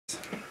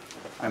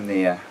I'm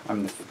the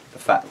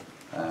fat,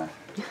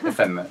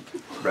 effeminate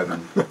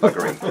Roman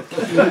buggery.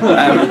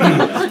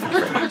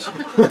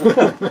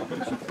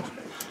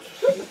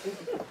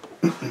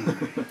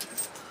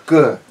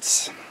 Good.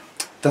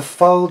 The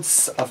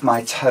folds of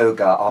my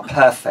toga are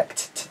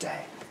perfect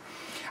today.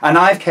 And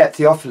I've kept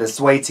Theophilus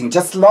waiting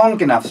just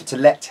long enough to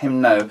let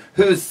him know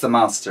who's the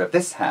master of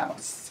this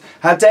house.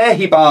 How dare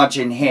he barge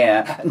in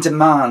here and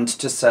demand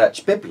to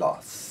search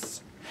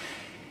Byblos?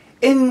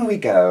 In we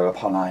go,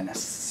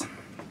 Apollonius.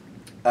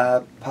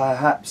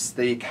 Perhaps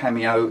the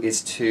cameo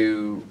is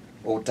too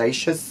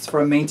audacious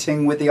for a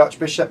meeting with the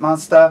Archbishop,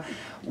 Master.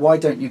 Why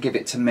don't you give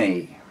it to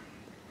me?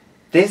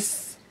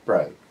 This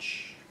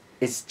brooch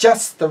is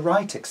just the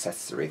right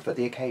accessory for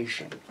the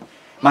occasion.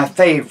 My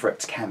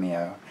favourite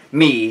cameo,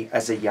 me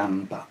as a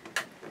young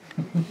buck.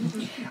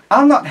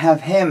 I'll not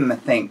have him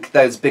think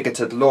those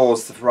bigoted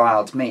laws have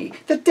riled me.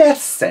 The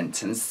death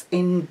sentence,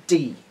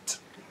 indeed.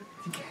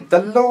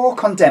 The law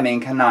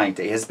condemning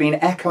Canidae has been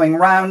echoing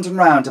round and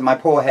round in my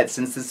poor head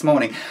since this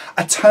morning.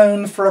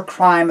 Atone for a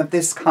crime of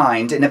this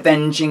kind in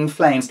avenging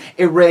flames.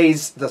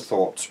 Erase the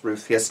thought,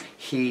 Rufius.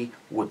 He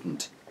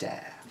wouldn't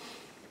dare.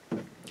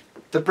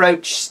 The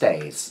brooch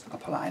stays,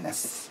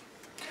 Apollonius.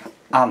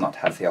 I'll not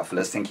have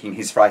Theophilus thinking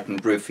he's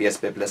frightened Rufius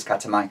Bibulus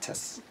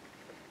Catamitus.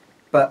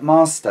 But,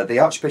 Master, the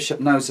Archbishop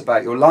knows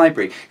about your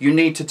library. You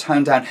need to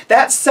tone down.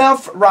 That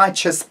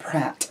self-righteous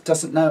prat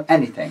doesn't know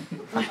anything,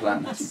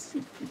 Apollonius.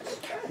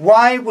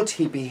 Why would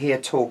he be here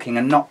talking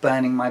and not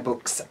burning my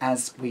books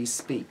as we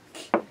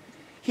speak?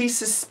 He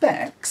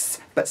suspects,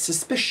 but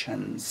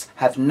suspicions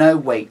have no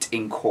weight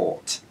in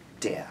court,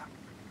 dear.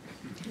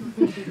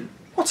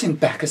 What in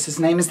Bacchus's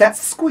name is that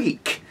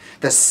squeak?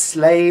 The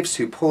slaves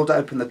who pulled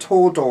open the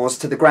tall doors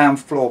to the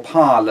ground floor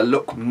parlour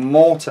look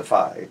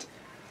mortified.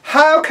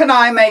 How can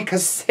I make a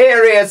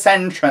serious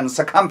entrance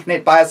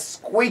accompanied by a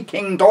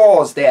squeaking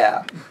doors,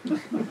 dear?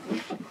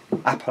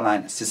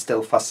 Apollonius is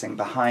still fussing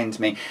behind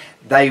me.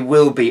 They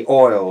will be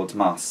oiled,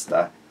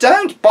 Master.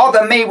 Don't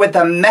bother me with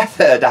the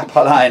method,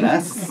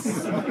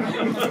 Apollonius.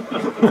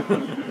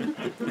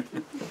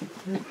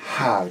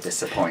 How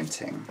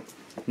disappointing.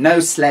 No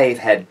slave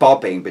head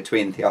bobbing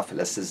between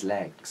Theophilus's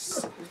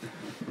legs.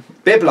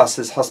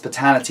 Byblos's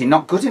hospitality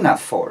not good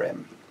enough for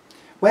him.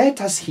 Where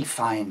does he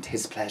find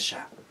his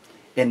pleasure?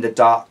 In the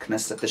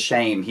darkness of the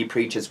shame he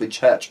preaches with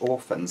church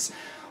orphans?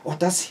 Or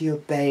does he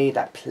obey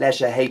that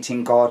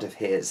pleasure-hating God of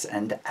his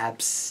and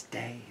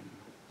abstain?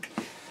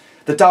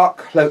 The dark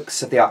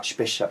cloaks of the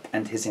Archbishop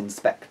and his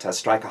inspector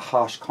strike a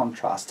harsh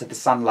contrast to the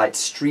sunlight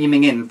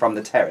streaming in from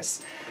the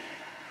terrace.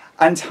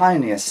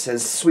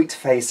 Antonius's sweet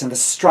face and the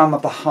strum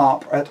of the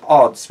harp are at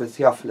odds with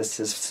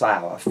Theophilus's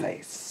sour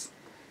face.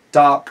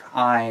 Dark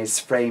eyes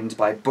framed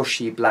by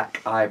bushy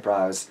black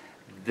eyebrows.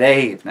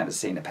 They've never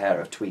seen a pair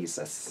of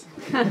tweezers.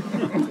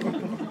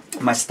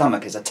 My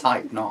stomach is a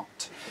tight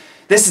knot.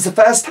 This is the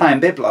first time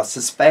Byblos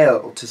has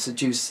failed to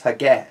seduce her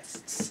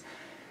guests.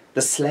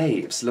 The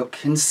slaves look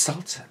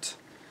insulted.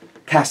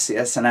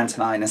 Cassius and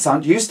Antoninus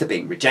aren't used to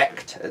being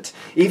rejected.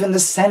 Even the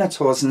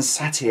senators and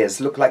satyrs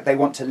look like they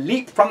want to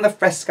leap from the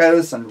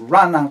frescoes and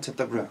run out of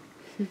the room.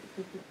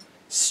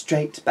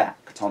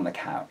 Straight-backed on the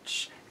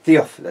couch,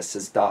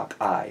 Theophilus's dark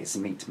eyes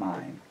meet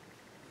mine.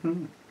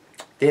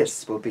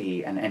 This will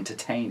be an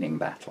entertaining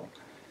battle.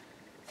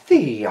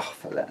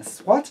 Theophilus,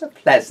 what a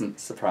pleasant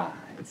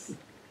surprise.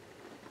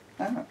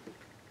 Oh,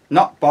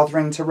 not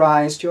bothering to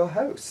rise to your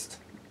host.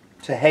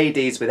 To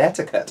Hades with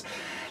etiquette.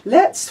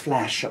 Let's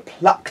flash a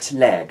plucked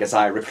leg as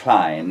I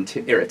recline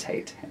to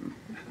irritate him.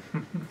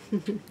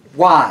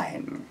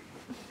 Wine.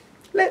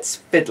 Let's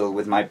fiddle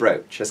with my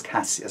brooch as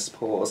Cassius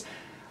pours.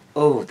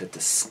 Oh, the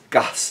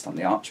disgust on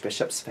the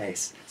Archbishop's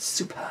face.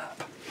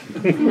 Superb.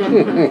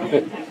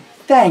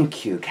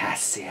 Thank you,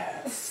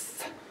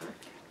 Cassius.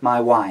 My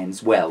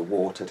wine's well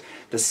watered.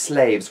 The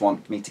slaves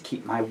want me to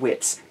keep my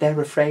wits. They're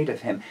afraid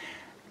of him.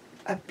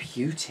 A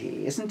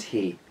beauty, isn't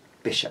he,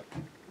 Bishop?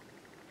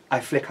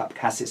 I flick up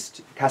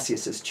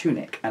Cassius's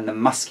tunic and the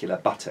muscular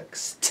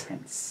buttocks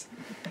tense.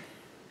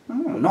 Oh,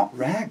 not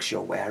rags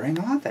you're wearing,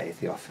 are they,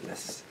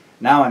 Theophilus?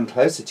 Now I'm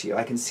closer to you,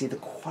 I can see the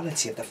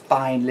quality of the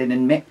fine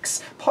linen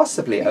mix,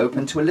 possibly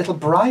open to a little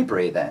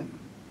bribery then.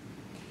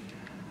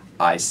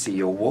 I see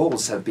your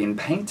walls have been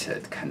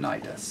painted,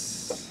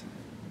 Canidas.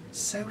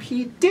 So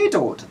he did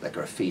order the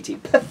graffiti.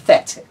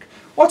 Pathetic.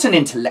 What an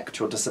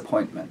intellectual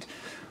disappointment.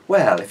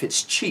 Well, if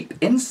it's cheap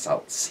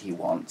insults he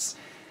wants,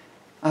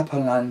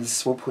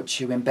 Apollonius will put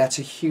you in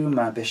better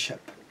humour,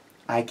 Bishop.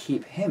 I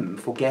keep him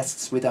for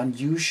guests with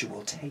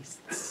unusual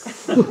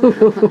tastes.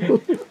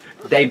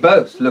 They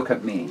both look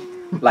at me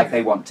like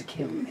they want to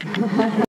kill me.